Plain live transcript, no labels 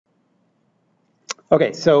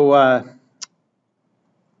Okay, so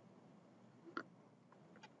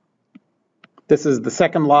this is the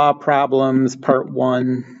second law problems, part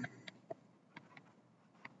 1,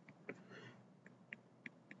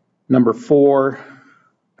 number 4.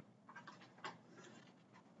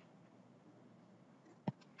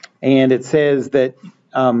 And it says that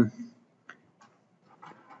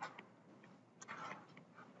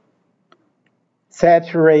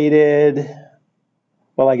saturated,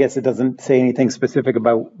 well, I guess it doesn't say anything specific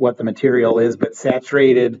about what the material is, but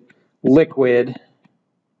saturated liquid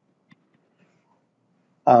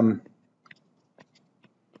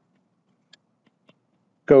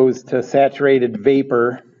goes to saturated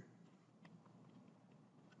vapor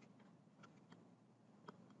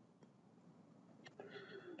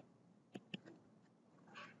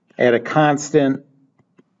at a constant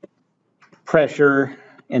pressure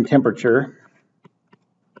and temperature.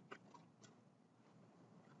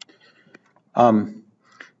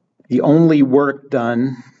 The only work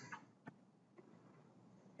done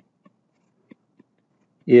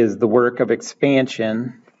is the work of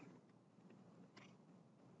expansion.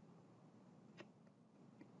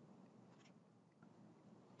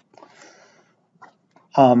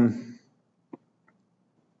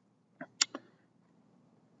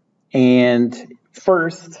 And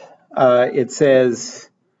first, it says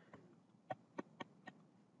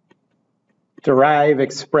derive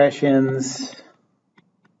expressions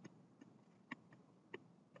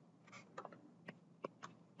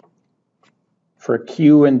for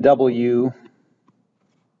Q and W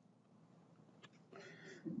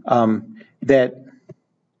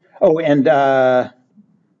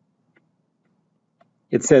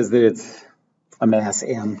it says that it's a mass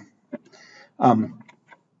M.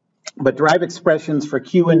 But derive expressions for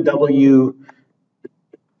Q and W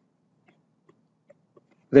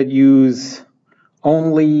that use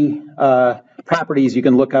only properties you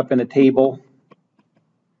can look up in a table.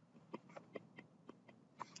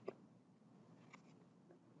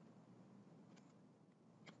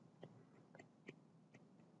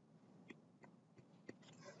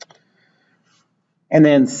 And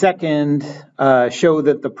then second, show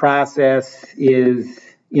that the process is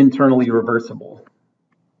internally reversible.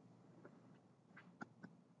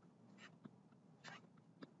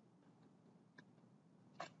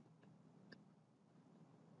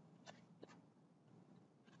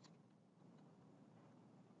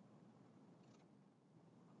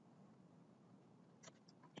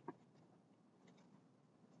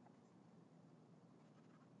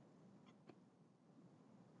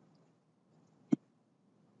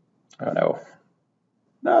 Oh no.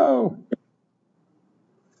 No.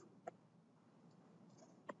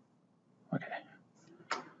 Okay.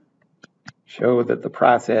 Show that the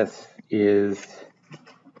process is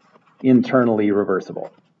internally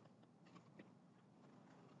reversible.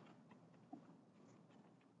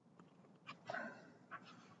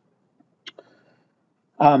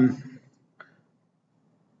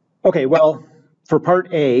 Okay, well, for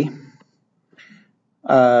part A,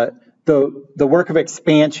 the work of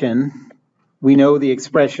expansion, we know the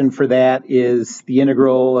expression for that is the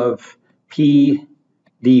integral of P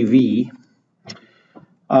dV.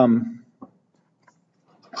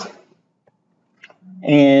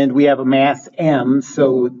 And we have a mass M,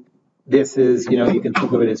 so this is, you can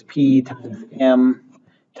think of it as P times M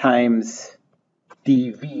times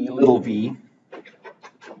dV, little v.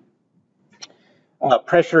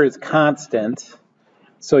 Pressure is constant,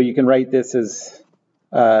 so you can write this as,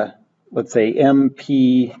 let's say,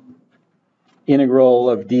 MP integral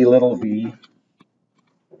of d little v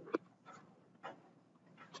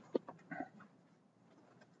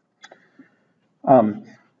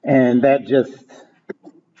and that just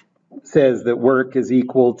says that work is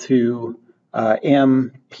equal to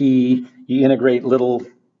MP, you integrate little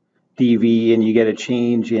dV and you get a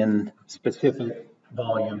change in specific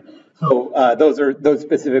volume. So those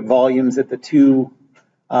specific volumes at the two,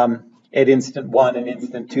 at instant 1 and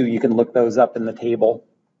instant 2, you can look those up in the table.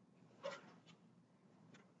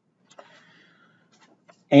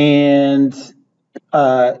 And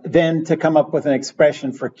then to come up with an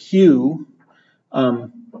expression for Q,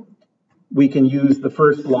 we can use the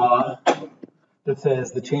first law that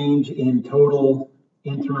says the change in total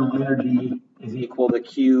internal energy is equal to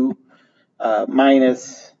Q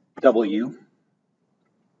minus W.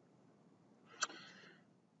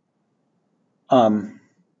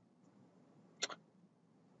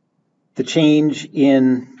 The change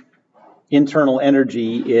in internal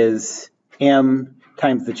energy is M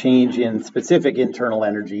times the change in specific internal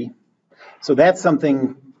energy. So that's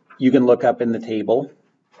something you can look up in the table.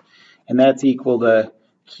 And that's equal to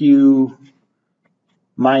Q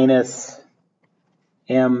minus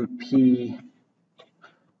MP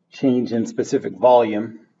change in specific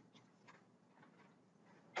volume.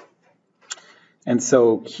 And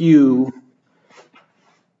so Q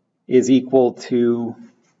is equal to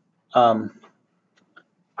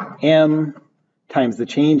M times the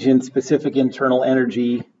change in specific internal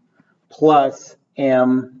energy plus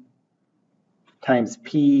M times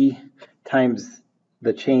P times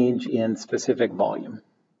the change in specific volume.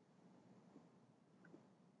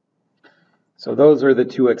 So those are the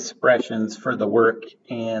two expressions for the work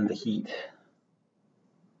and the heat.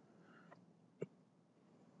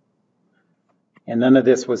 And none of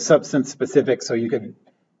this was substance specific, so you could,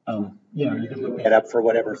 you could look that up for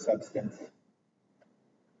whatever substance.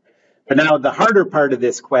 But now the harder part of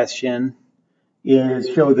this question is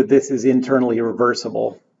show that this is internally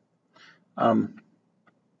reversible.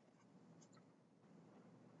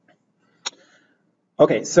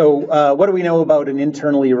 Okay, so what do we know about an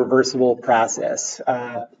internally reversible process?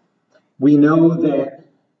 We know that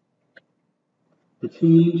the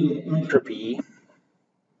change in entropy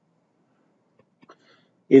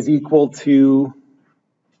is equal to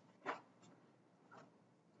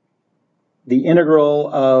the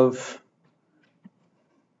integral of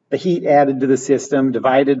the heat added to the system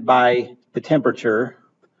divided by the temperature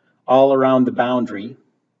all around the boundary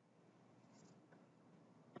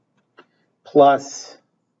plus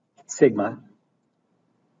sigma.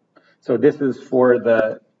 So this is for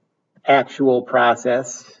the actual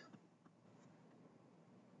process.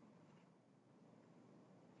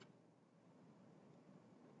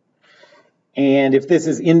 And if this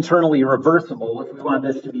is internally reversible, if we want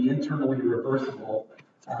this to be internally reversible,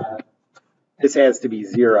 this has to be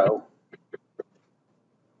 0.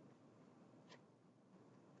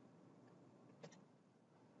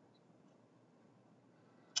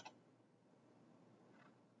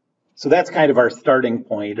 So that's kind of our starting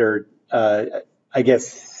point, or I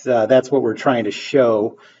guess that's what we're trying to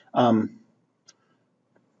show.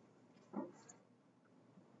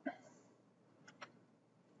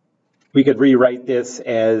 We could rewrite this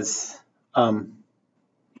as, for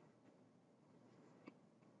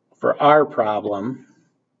our problem,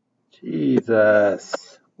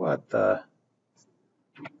 Jesus, what the?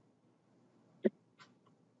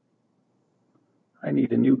 I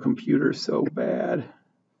need a new computer so bad.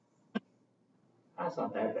 That's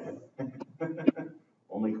not that bad.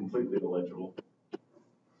 Only completely illegible.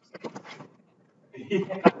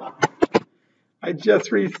 Yeah. I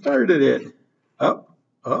just restarted it. Oh,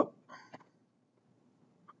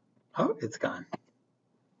 it's gone.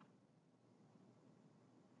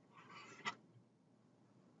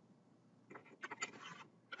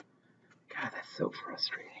 God, that's so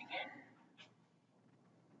frustrating.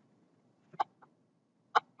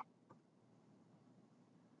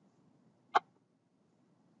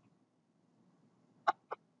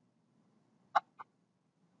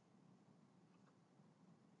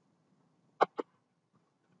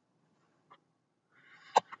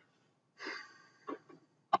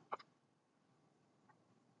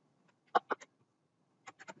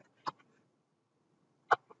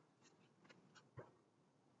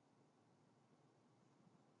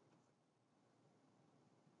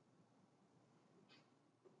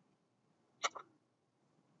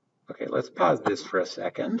 Okay, let's pause this for a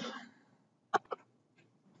second.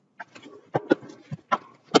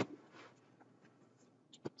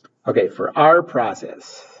 Okay, for our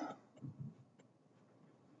process,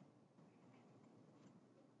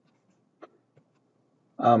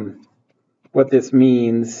 what this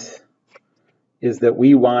means is that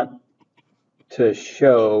we want to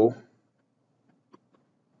show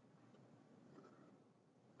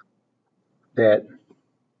that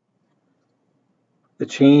the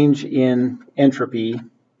change in entropy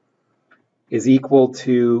is equal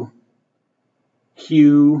to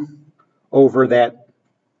Q over that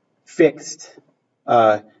fixed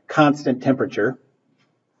constant temperature.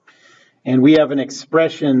 And we have an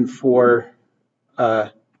expression for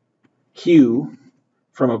Q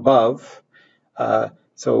from above.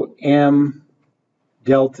 So M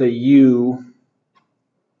delta U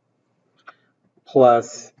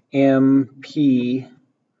plus MP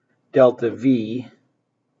delta V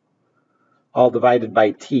all divided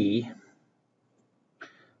by T.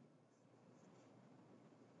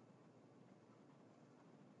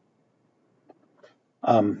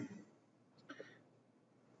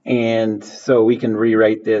 And so we can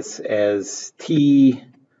rewrite this as T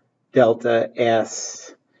delta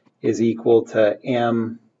S is equal to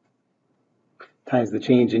M times the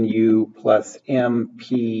change in U plus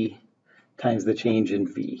MP times the change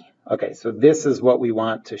in V. Okay, so this is what we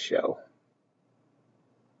want to show.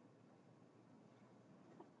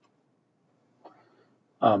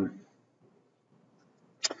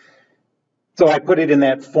 So I put it in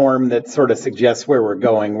that form that sort of suggests where we're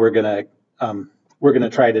going. We're gonna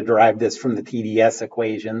try to derive this from the TDS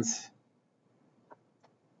equations.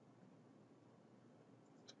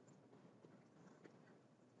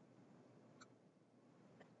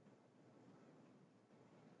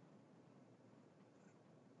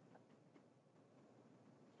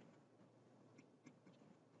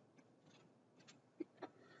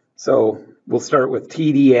 So we'll start with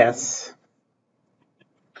TDS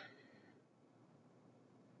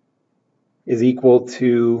is equal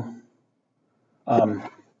to let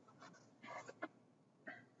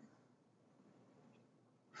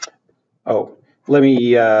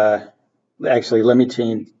me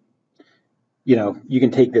change, you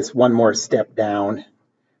can take this one more step down.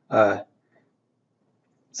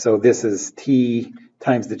 So this is T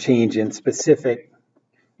times the change in specific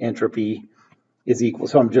entropy is equal.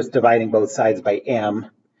 So I'm just dividing both sides by M,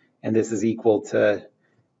 and this is equal to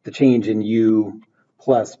the change in U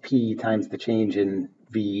plus P times the change in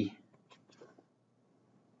V.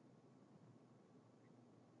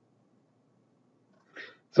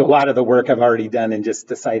 So a lot of the work I've already done in just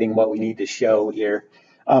deciding what we need to show here.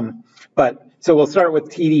 So we'll start with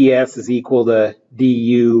TDS is equal to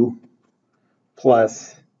du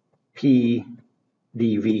plus P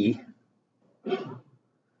dV.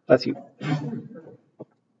 Bless you.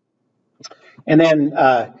 And then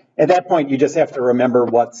at that point, you just have to remember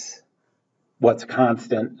what's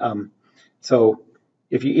constant. So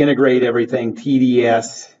if you integrate everything,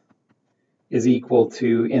 TDS is equal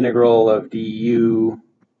to integral of du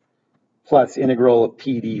plus integral of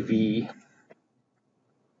P dV.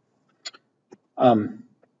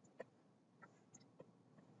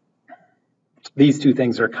 These two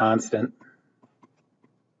things are constant.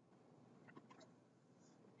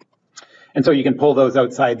 And so you can pull those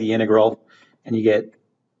outside the integral, and you get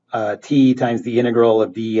T times the integral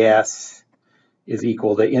of ds is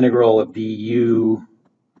equal to integral of du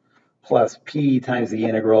plus P times the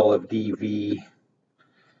integral of dV.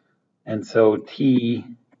 And so T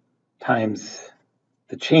times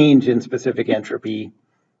the change in specific entropy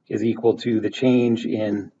is equal to the change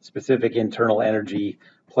in specific internal energy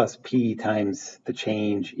plus P times the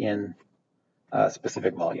change in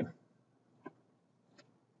specific volume.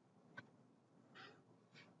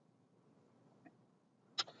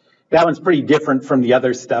 That one's pretty different from the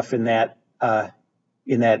other stuff in that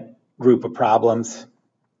group of problems,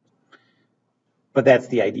 but that's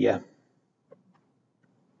the idea.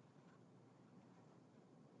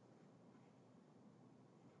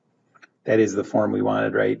 That is the form we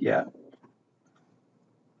wanted, right? Yeah.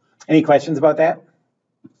 Any questions about that?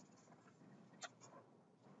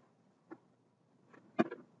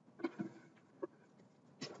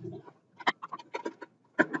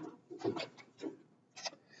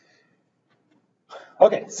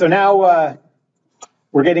 Okay, so now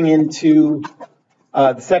we're getting into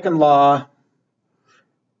the second law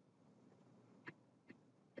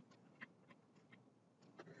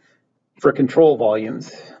for control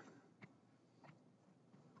volumes.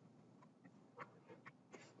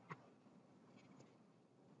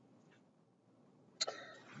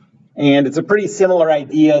 And it's a pretty similar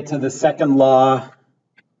idea to the second law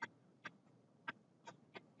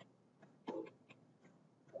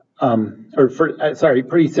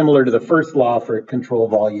pretty similar to the first law for control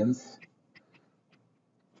volumes.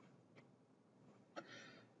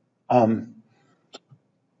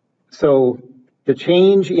 So the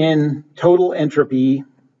change in total entropy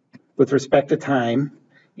with respect to time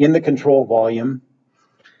in the control volume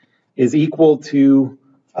is equal to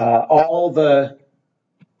all the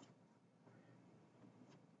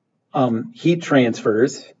heat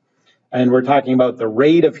transfers, and we're talking about the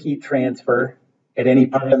rate of heat transfer at any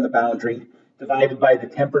part on the boundary divided by the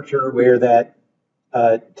temperature where that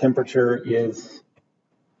temperature is,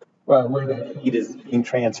 where that heat is being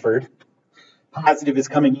transferred. Positive is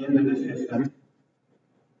coming into the system.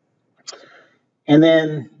 And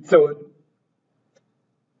then, so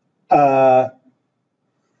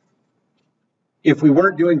if we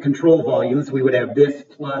weren't doing control volumes, we would have this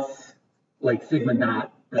plus like sigma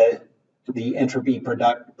naught, the entropy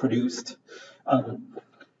produced.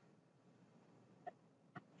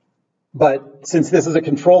 But since this is a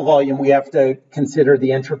control volume, we have to consider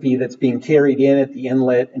the entropy that's being carried in at the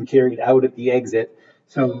inlet and carried out at the exit.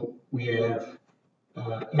 So we have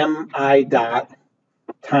mi dot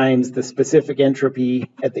times the specific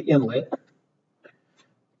entropy at the inlet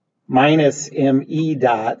minus me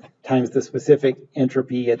dot times the specific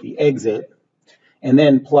entropy at the exit, and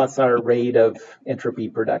then plus our rate of entropy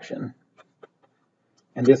production.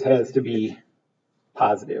 And this has to be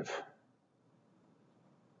positive.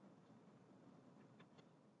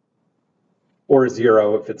 or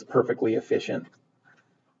 0 if it's perfectly efficient.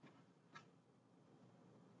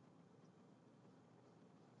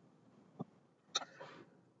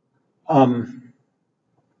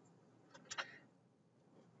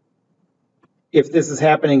 If this is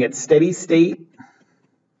happening at steady state,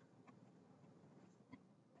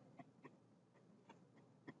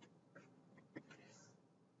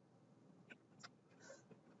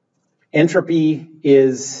 entropy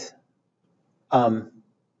is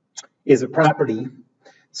a property.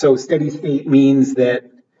 So steady state means that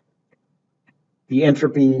the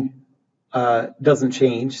entropy doesn't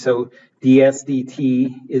change. So ds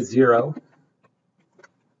dt is 0.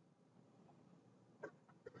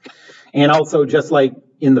 And also, just like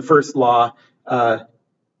in the first law,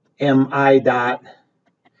 mi dot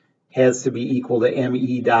has to be equal to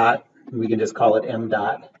me dot. We can just call it m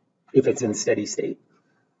dot if it's in steady state.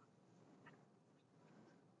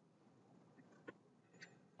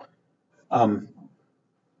 And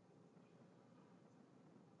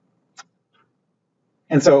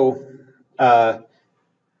so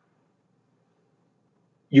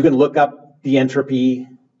you can look up the entropy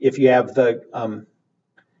if you have the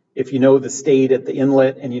if you know the state at the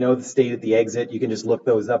inlet and you know the state at the exit. You can just look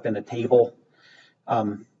those up in a table.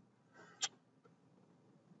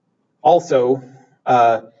 Also,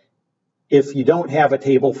 if you don't have a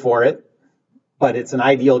table for it, but it's an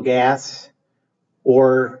ideal gas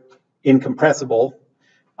or incompressible,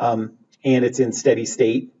 and it's in steady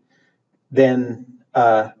state, then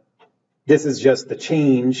this is just the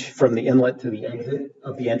change from the inlet to the exit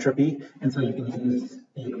of the entropy. And so you can use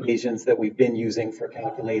the equations that we've been using for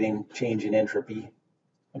calculating change in entropy.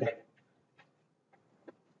 Okay.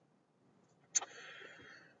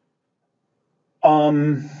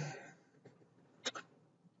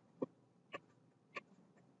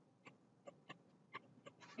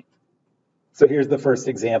 So here's the first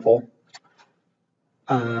example.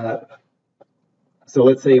 So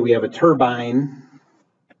let's say we have a turbine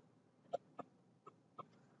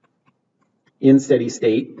in steady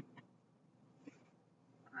state.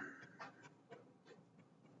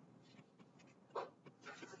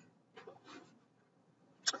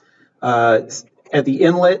 At the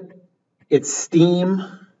inlet, it's steam.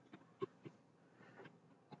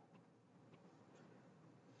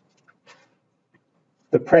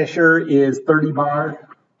 The pressure is 30 bar.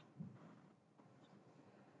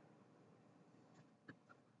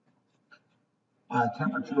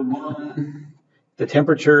 Temperature 1. The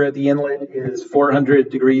temperature at the inlet is 400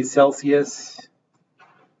 degrees Celsius.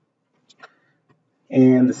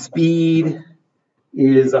 And the speed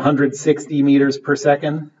is 160 meters per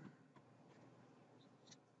second.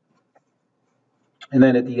 And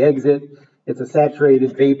then at the exit, it's a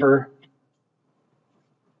saturated vapor.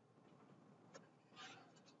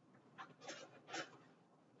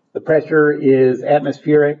 The pressure is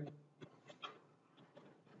atmospheric.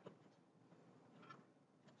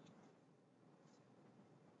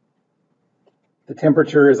 The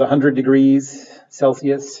temperature is 100 degrees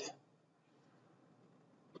Celsius.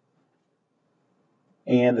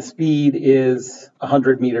 And the speed is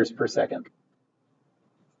 100 meters per second.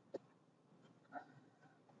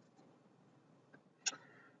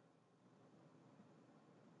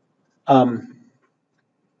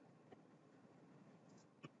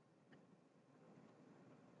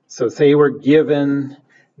 So say we're given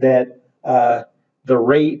that the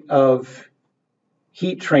rate of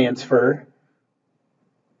heat transfer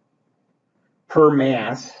per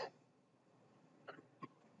mass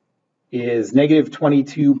is negative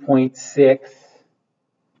 22.6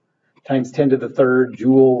 times 10 to the third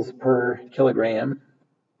joules per kilogram.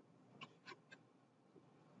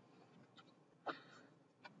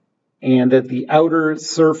 And that the outer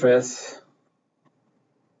surface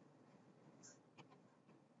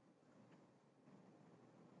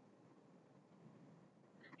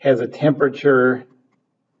has a temperature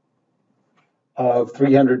of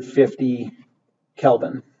 350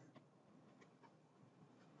 Kelvin.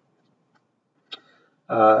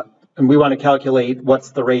 And we want to calculate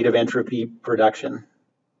what's the rate of entropy production.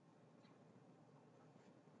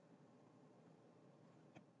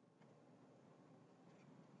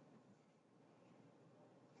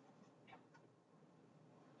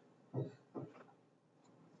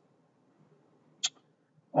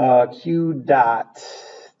 Q dot,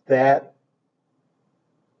 that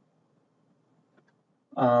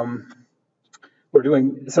we're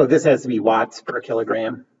doing, so this has to be watts per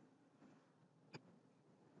kilogram.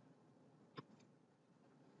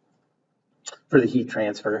 For the heat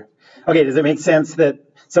transfer. Okay, does it make sense that,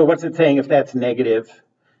 so what's it saying if that's negative?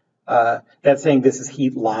 That's saying this is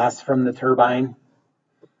heat loss from the turbine.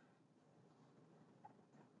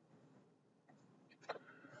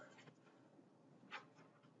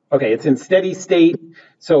 Okay, it's in steady state,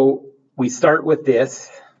 so we start with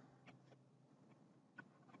this.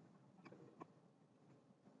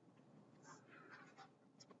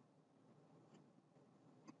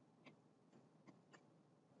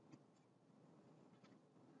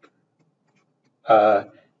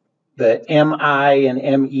 The MI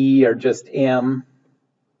and ME are just M.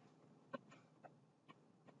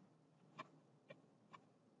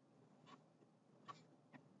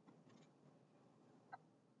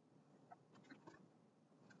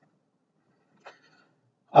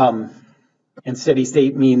 And steady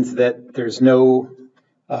state means that there's no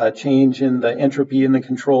change in the entropy in the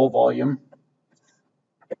control volume.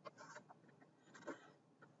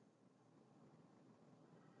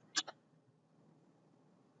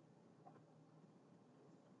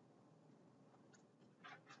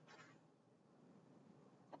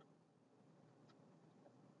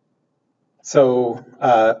 So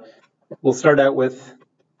we'll start out with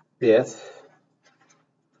this.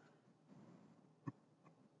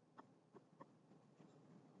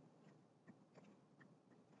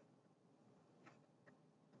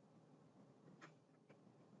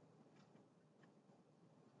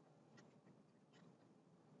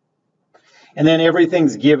 And then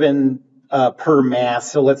everything's given per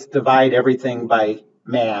mass, so let's divide everything by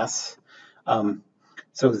mass.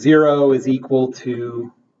 So 0 is equal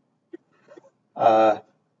to the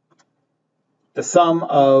sum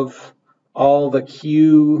of all the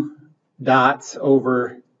Q dots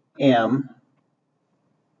over M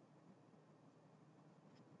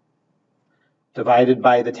divided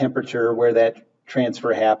by the temperature where that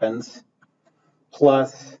transfer happens,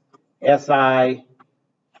 plus SI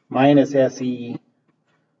minus SE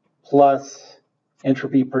plus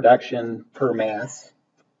entropy production per mass.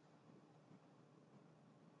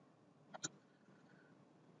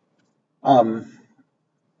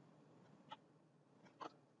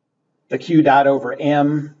 The Q dot over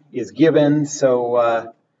M is given,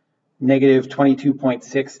 so negative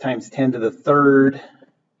 22.6 times 10 to the third.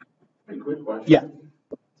 A quick question. Yeah.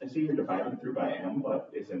 I see you're dividing through by M, but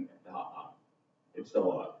isn't it's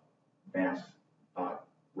still a mass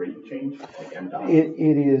rate change, like M dot? It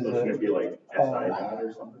is. So shouldn't it be like SI dot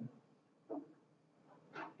or something?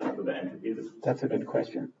 For the entropy. That's a good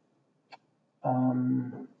question.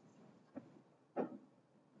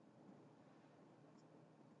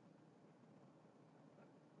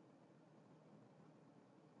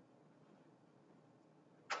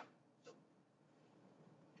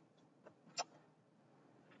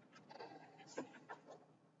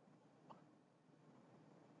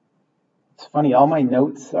 It's funny, all my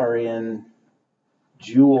notes are in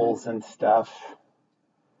joules and stuff.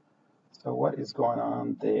 So what is going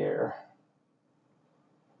on there?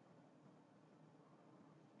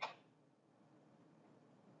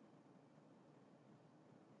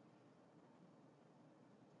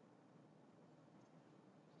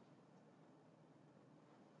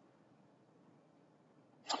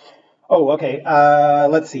 Oh, okay.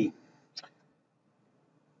 Let's see.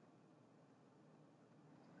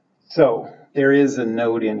 So there is a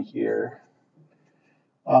note in here.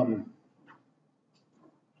 Or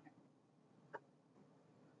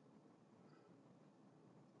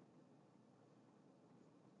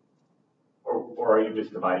are you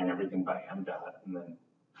just dividing everything by M dot and then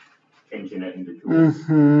changing it into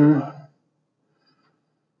joules?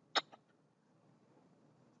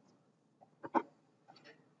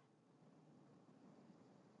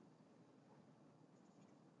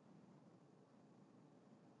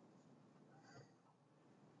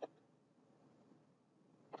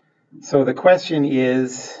 So the question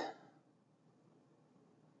is,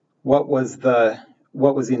 what was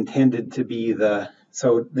intended to be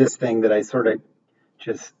so this thing that I sort of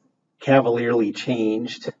just cavalierly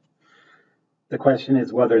changed. The question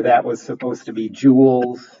is whether that was supposed to be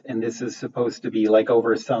joules and this is supposed to be like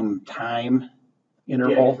over some time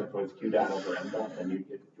interval. Yeah, suppose Q dot over M dot, then you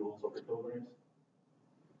get joules over kilograms.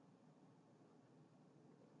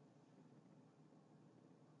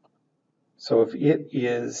 So if it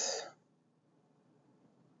is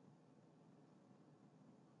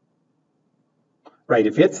right,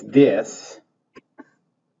 if it's this,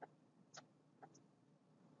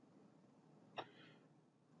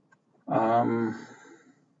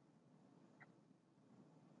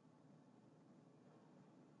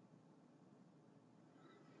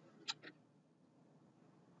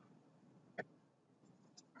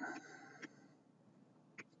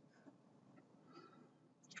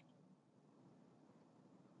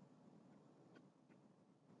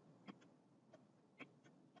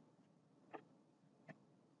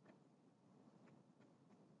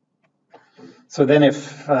 so then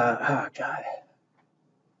if, oh God.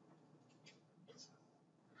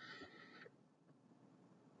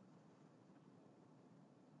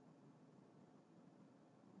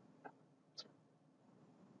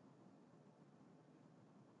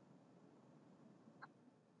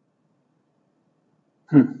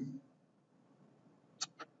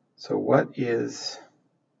 So what is...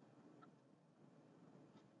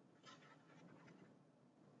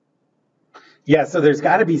 Yeah, so there's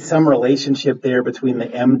got to be some relationship there between the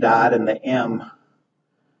m dot and the m,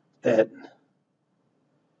 that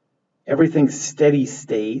everything's steady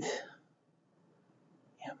state.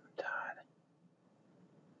 M dot.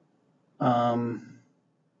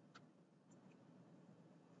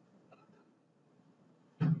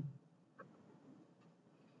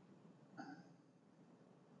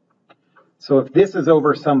 So if this is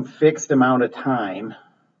over some fixed amount of time.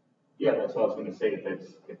 Yeah, that's what I was going to say. If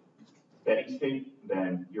it's steady state,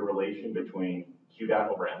 then your relation between Q dot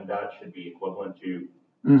over M dot should be equivalent to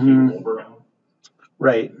Q over M.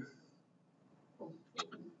 Right.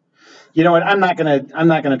 You know what? I'm not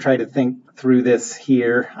gonna try to think through this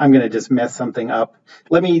here. I'm gonna just mess something up.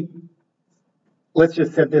 Let's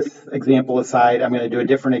just set this example aside. I'm gonna do a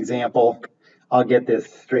different example. I'll get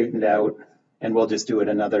this straightened out, and we'll just do it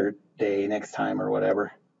another day next time or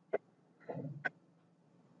whatever.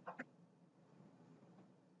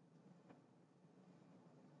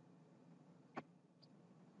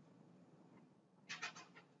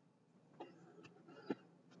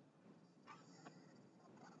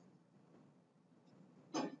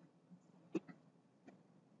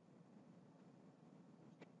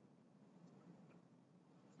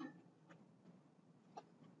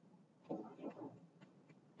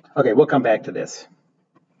 Okay, we'll come back to this.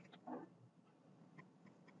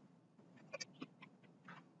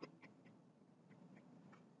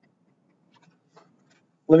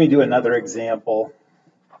 Let me do another example.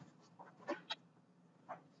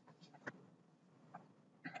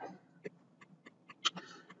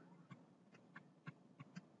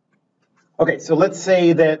 Okay, so let's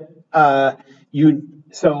say that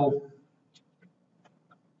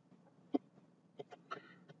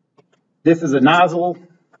this is a nozzle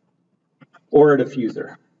or a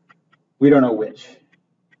diffuser. We don't know which.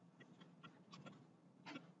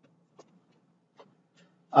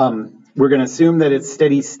 We're going to assume that it's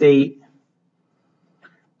steady state,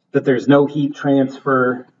 that there's no heat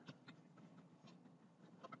transfer.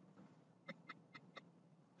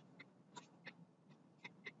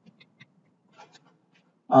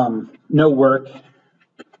 No work.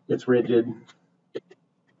 It's rigid.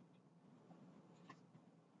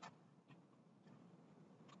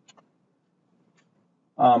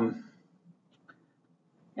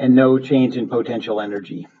 And no change in potential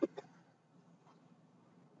energy.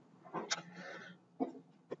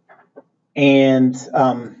 And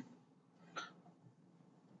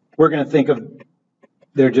we're going to think of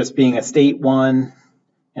there just being a state 1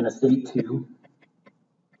 and a state 2.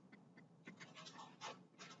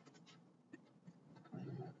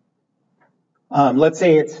 Let's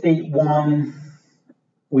say at state 1,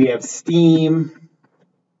 we have steam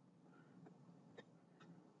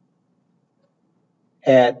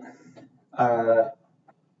at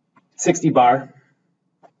 60 bar,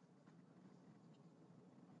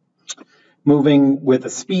 moving with a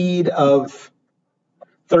speed of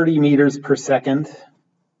 30 meters per second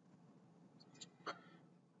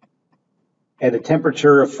at a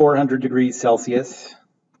temperature of 400 degrees Celsius.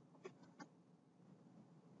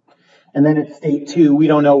 And then at state 2, we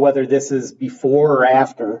don't know whether this is before or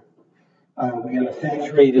after. We have a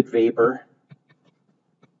saturated vapor.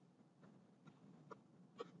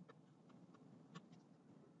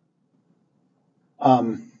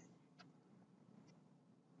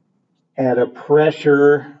 At a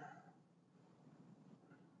pressure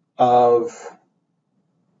of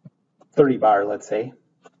 30 bar, let's say.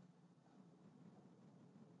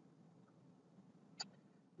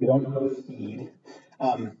 We don't know the speed.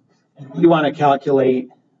 And we want to calculate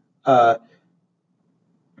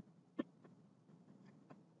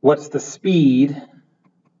what's the speed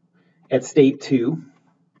at state 2.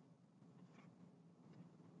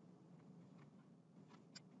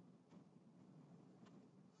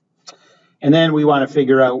 And then we want to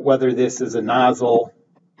figure out whether this is a nozzle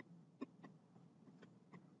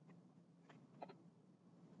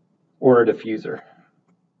or a diffuser.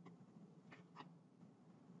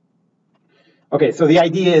 Okay, so the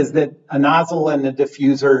idea is that a nozzle and a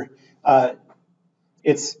diffuser,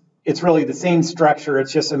 it's really the same structure.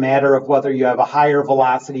 It's just a matter of whether you have a higher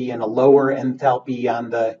velocity and a lower enthalpy on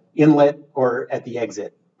the inlet or at the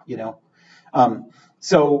exit, you know.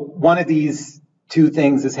 So one of these two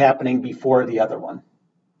things is happening before the other one,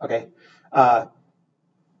 okay?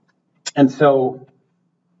 And so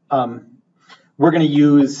we're going to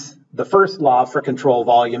use the first law for control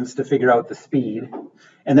volumes to figure out the speed.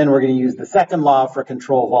 And then we're going to use the second law for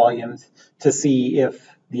control volumes to see if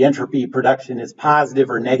the entropy production is positive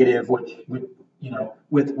or negative, which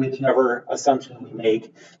with whichever assumption we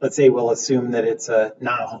make. Let's say we'll assume that it's a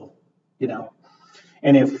nozzle,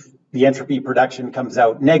 and if the entropy production comes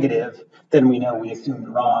out negative, then we know we assumed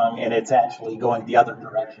wrong and it's actually going the other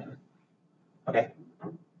direction. Okay.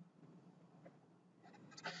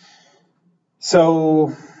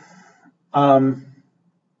 So,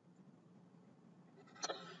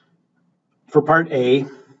 for part A,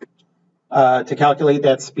 to calculate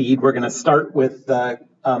that speed, we're going to start with the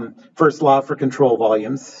first law for control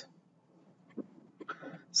volumes.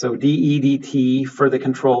 So dE dt for the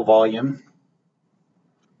control volume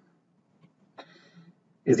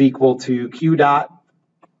is equal to Q dot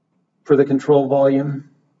for the control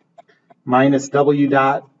volume minus W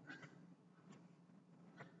dot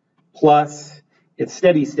plus its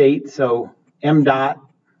steady state, so M dot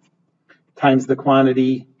times the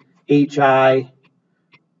quantity HI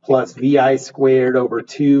plus VI squared over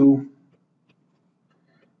 2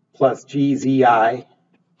 plus GZI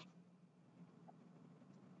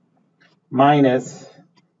minus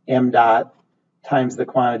M dot times the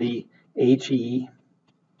quantity HE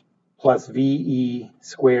plus VE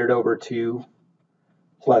squared over 2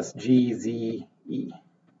 plus GZE.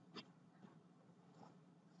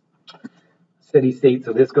 Steady state,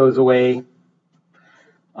 so this goes away.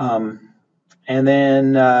 And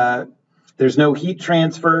then there's no heat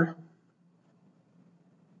transfer,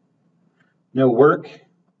 no work,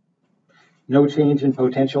 no change in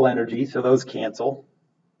potential energy, so those cancel.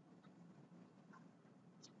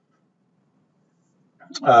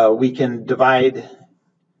 We can divide,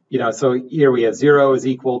 so here we have 0 is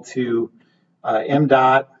equal to M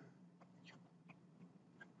dot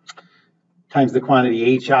times the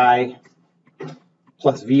quantity HI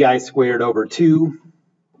plus VI squared over 2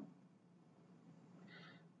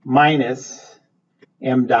 minus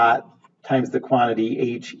M dot times the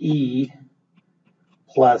quantity HE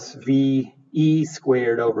plus VE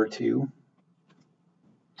squared over 2.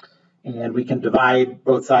 And we can divide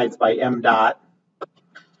both sides by M dot,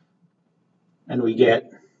 and we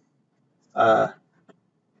get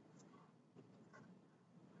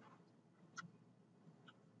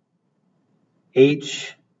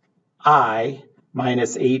HI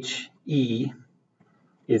minus HE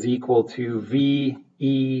is equal to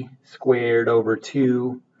VE squared over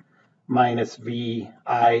 2 minus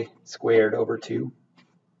VI squared over 2.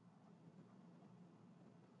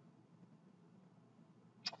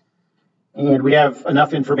 And we have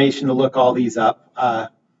enough information to look all these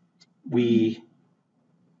up. We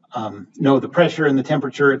know the pressure and the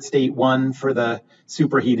temperature at state 1 for the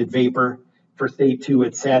superheated vapor. For state 2,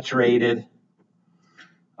 it's saturated.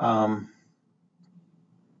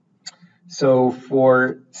 So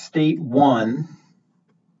for state 1,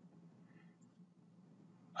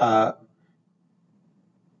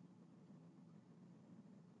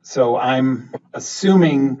 so I'm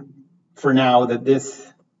assuming for now that this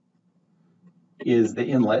is the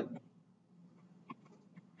inlet.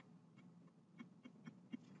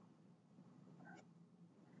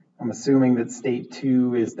 I'm assuming that state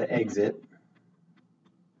 2 is the exit.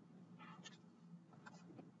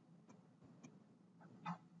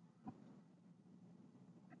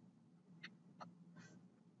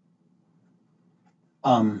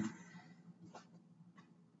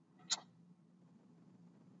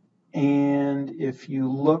 And if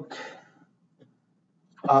you look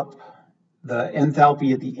up the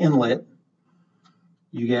enthalpy at the inlet,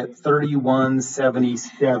 you get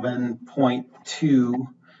 3177.2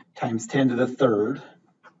 times 10 to the third.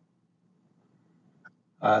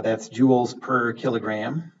 That's joules per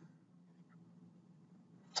kilogram.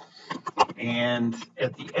 And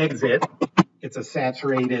at the exit, it's a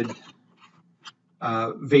saturated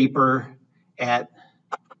vapor at,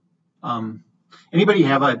 anybody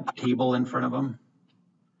have a table in front of them?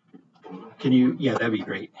 Can you, yeah, that'd be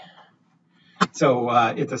great. So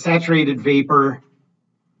it's a saturated vapor,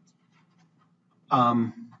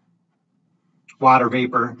 water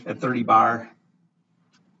vapor at 30 bar.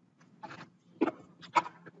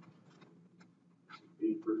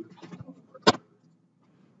 Vapor.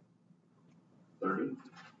 30?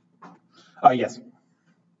 Yes.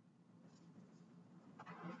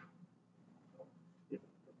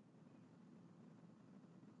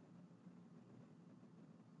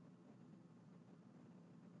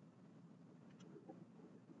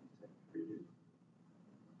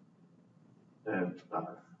 And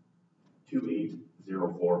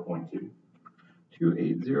 2804.2.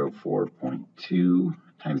 2804.2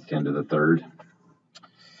 times 10 to the third.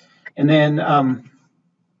 And then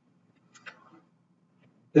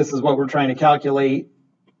this is what we're trying to calculate.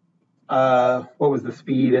 What was the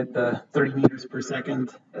speed at the 30 meters per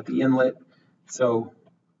second at the inlet? So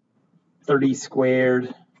 30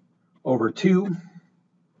 squared over 2.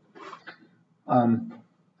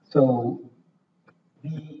 So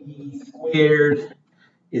VE squared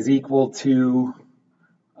is equal to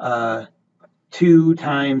 2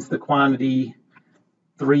 times the quantity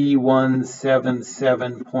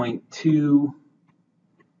 3177.2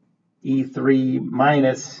 E3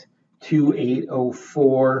 minus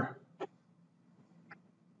 2804.2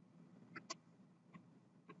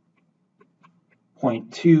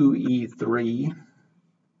 E3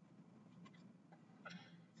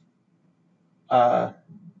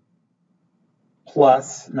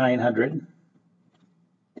 plus 900.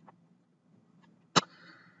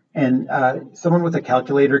 And someone with a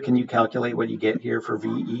calculator, can you calculate what you get here for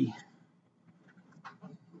VE?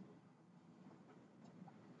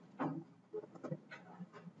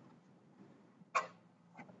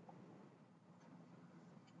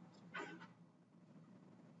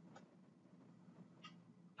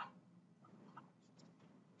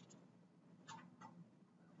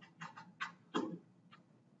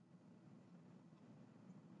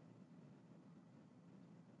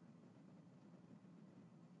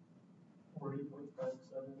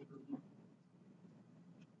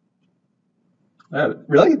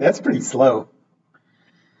 Really? That's pretty slow.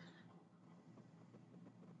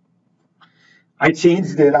 I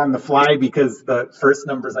changed it on the fly because the first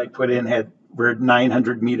numbers I put in were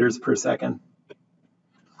 900 meters per second.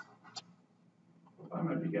 I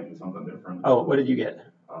might be getting something different. Oh, what did you get?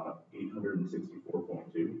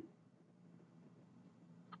 864.2.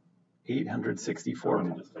 864. I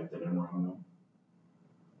just typed it in wrong though.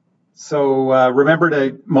 So remember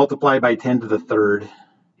to multiply by 10 to the third.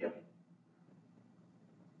 Yep.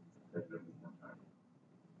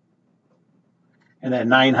 And then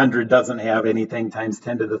 900 doesn't have anything times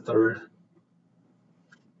 10 to the third.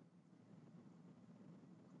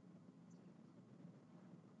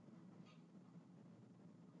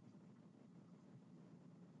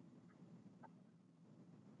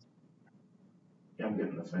 Yeah, I'm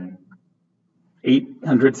getting the same.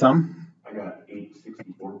 800 some? I got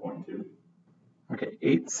 864.2. Okay,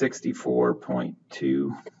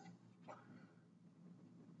 864.2.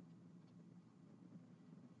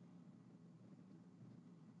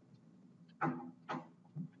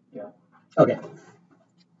 Yeah. Okay.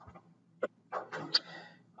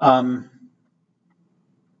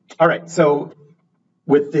 All right, so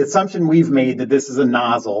with the assumption we've made that this is a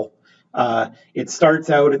nozzle, it starts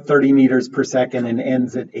out at 30 meters per second and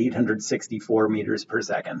ends at 864 meters per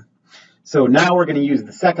second. So now we're going to use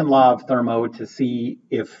the second law of thermo to see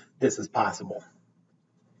if this is possible.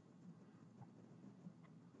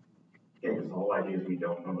 Yeah, because the whole idea is we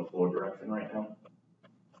don't know the flow direction right now.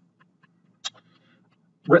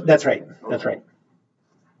 That's right. That's right.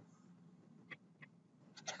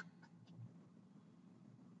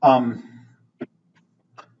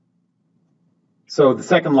 So the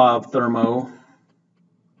second law of thermo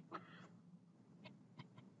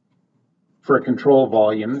for control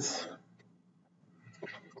volumes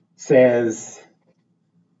says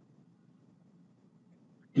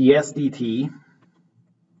ds dt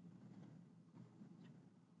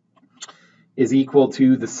is equal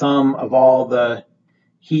to the sum of all the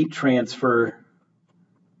heat transfer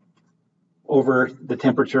over the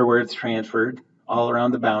temperature where it's transferred all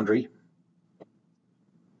around the boundary,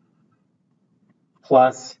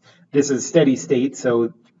 plus this is steady state,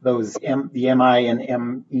 so those the mi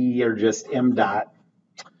and me are just m dot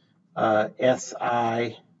si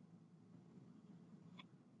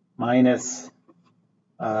minus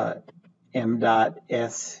m dot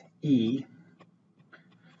se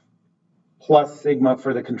plus sigma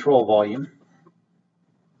for the control volume.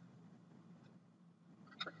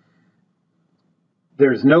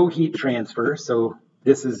 There's no heat transfer, so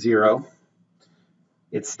this is 0.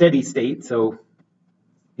 It's steady state, so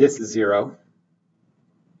this is 0.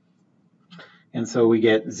 And so we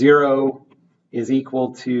get 0 is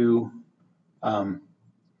equal to,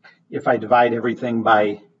 if I divide everything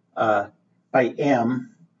by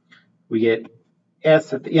m, we get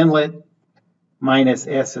S at the inlet minus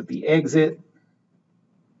S at the exit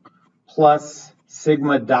plus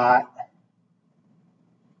sigma dot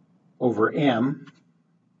over m.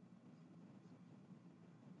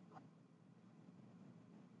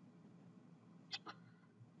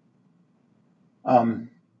 And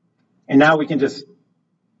now we can just,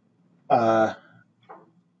 well,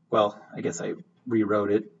 I guess I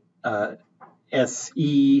rewrote it.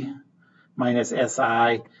 SE minus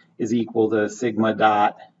SI is equal to sigma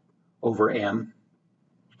dot over m.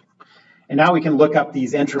 And now we can look up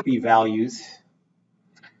these entropy values.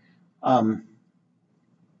 At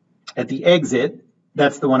the exit,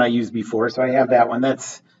 that's the one I used before, so I have that one.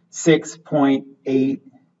 That's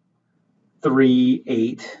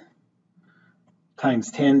 6.838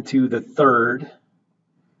 times 10 to the third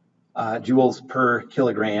joules per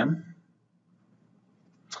kilogram.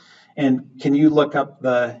 And can you look up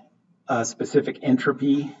the specific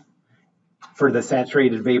entropy for the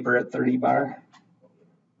saturated vapor at 30 bar?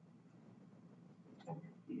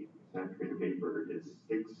 The saturated vapor is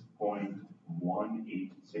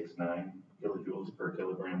 6.1869 kilojoules per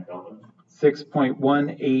kilogram Kelvin.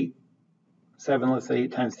 6.187, let's say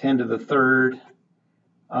 8 times 10 to the third.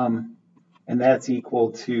 And that's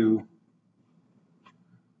equal to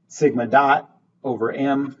sigma dot over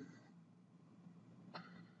m.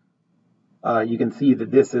 You can see that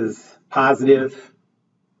this is positive.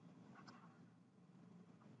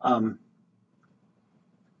 So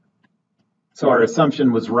our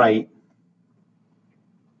assumption was right.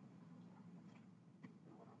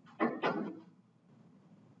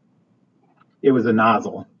 It was a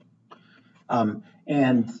nozzle.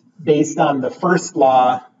 And based on the first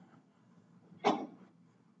law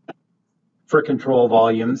for control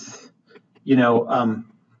volumes,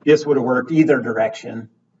 this would have worked either direction.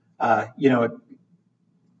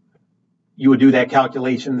 You would do that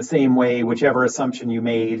calculation the same way, whichever assumption you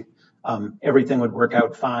made, everything would work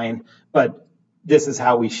out fine. But this is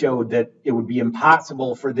how we showed that it would be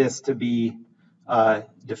impossible for this to be a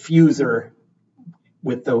diffuser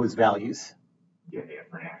with those values. Yeah,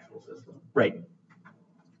 for an actual system. Right.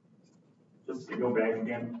 Just to go back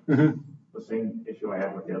again, the same issue I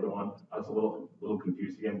had with the other one, I was a little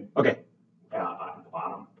confused again. Okay. At the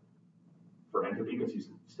bottom for entropy, because you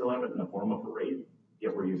still have it in the form of a rate,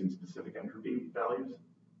 yet we're using specific entropy values.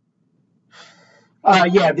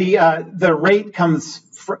 Yeah, the rate comes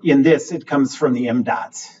in this. It comes from the m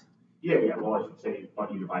dots. Yeah. Well, I should say,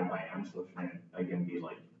 but you divide by m, so it should again be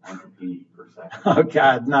like entropy per second. Oh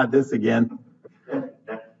God, not this again.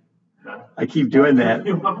 I keep doing that.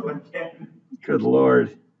 Good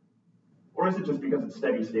Lord. Or is it just because it's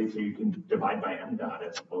steady state, so you can divide by m dot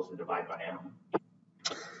as opposed to divide by m?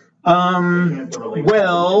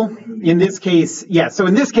 Well, in this case, yeah. So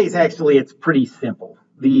in this case, actually, it's pretty simple.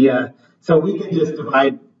 So we can just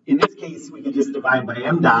divide. In this case, we can just divide by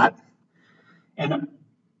m dot, and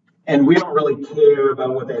we don't really care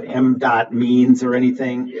about what that m dot means or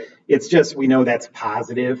anything. Yeah. It's just we know that's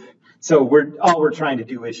positive. So all we're trying to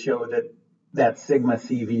do is show that sigma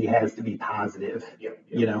CV has to be positive.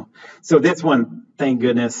 Yeah. So this one, thank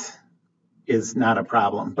goodness, is not a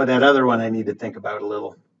problem. But that other one, I need to think about a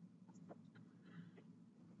little.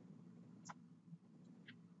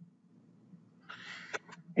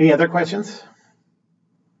 Any other questions?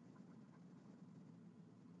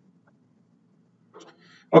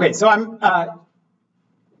 Okay, so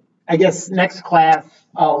I guess next class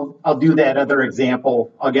I'll do that other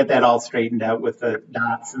example. I'll get that all straightened out with the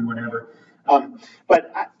dots and whatever.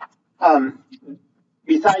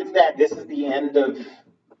 Besides that, this is the end of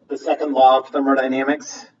the second law of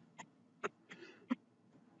thermodynamics.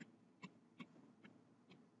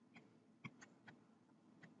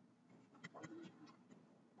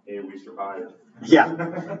 Hey, we survived.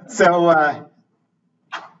 Yeah. So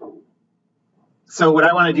what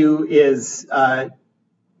I want to do is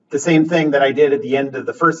the same thing that I did at the end of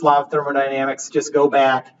the first law of thermodynamics, just go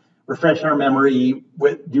back, refresh our memory,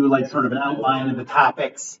 do like sort of an outline of the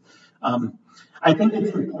topics. I think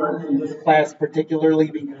it's important in this class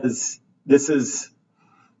particularly because this is,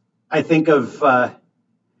 I think of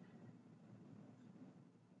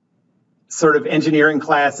sort of engineering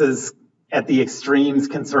classes at the extremes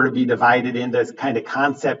can sort of be divided into kind of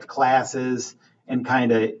concept classes and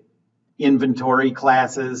kind of inventory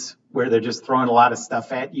classes where they're just throwing a lot of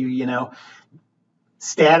stuff at you,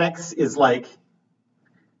 Statics is like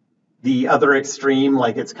the other extreme,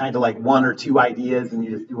 like it's kind of like one or two ideas and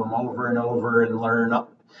you just do them over and over and learn.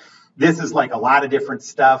 This is like a lot of different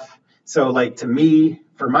stuff. So like to me,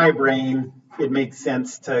 for my brain, it makes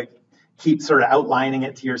sense to keep sort of outlining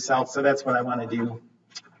it to yourself. So that's what I want to do.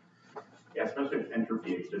 Yeah, especially with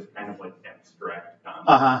entropy, it's just kind of like abstract.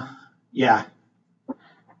 Yeah.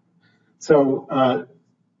 So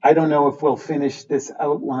I don't know if we'll finish this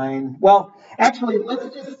outline. Well, actually,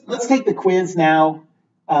 let's take the quiz now.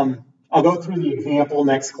 I'll go through the example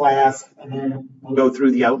next class, and then we'll go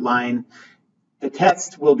through the outline. The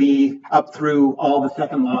test will be up through all the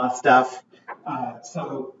second law stuff.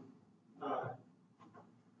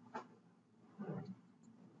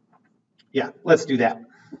 Yeah, let's do that.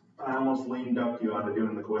 I almost leaned up to you on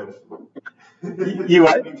doing the quiz. You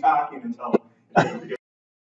what? I've been talking until